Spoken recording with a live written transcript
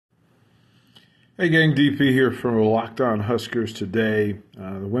Hey gang, DP here from Locked On Huskers today.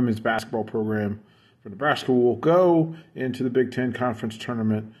 The women's basketball program for Nebraska will go into the Big Ten Conference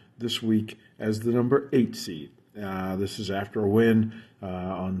Tournament this week as the number 8 seed. This is after a win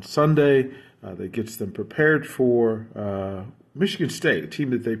on Sunday that gets them prepared for Michigan State, a team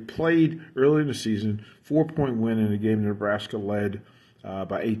that they played early in the season, 4-point win in a game Nebraska led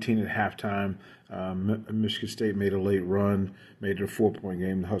by 18 at halftime. Michigan State made a late run, made it a 4-point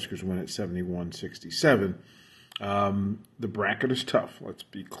game. The Huskers win at 71-67. The bracket is tough. Let's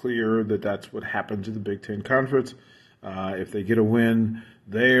be clear that that's what happens in the Big Ten Conference. If they get a win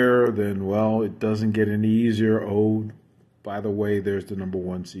there, then, well, it doesn't get any easier. Oh, by the way, there's the number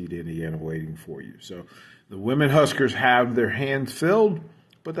 1 seed, Indiana, waiting for you. So the women Huskers have their hands filled,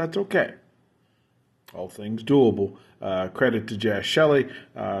 but that's okay. All things doable. Credit to Jazz Shelley.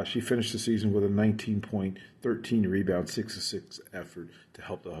 She finished the season with a 19-point, 13 rebound, 6-6 effort to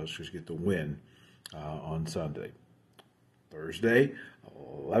help the Huskers get the win on Sunday. Thursday,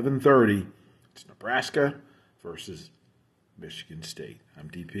 11:30, it's Nebraska versus Michigan State. I'm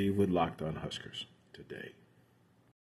DP with Locked On Huskers today.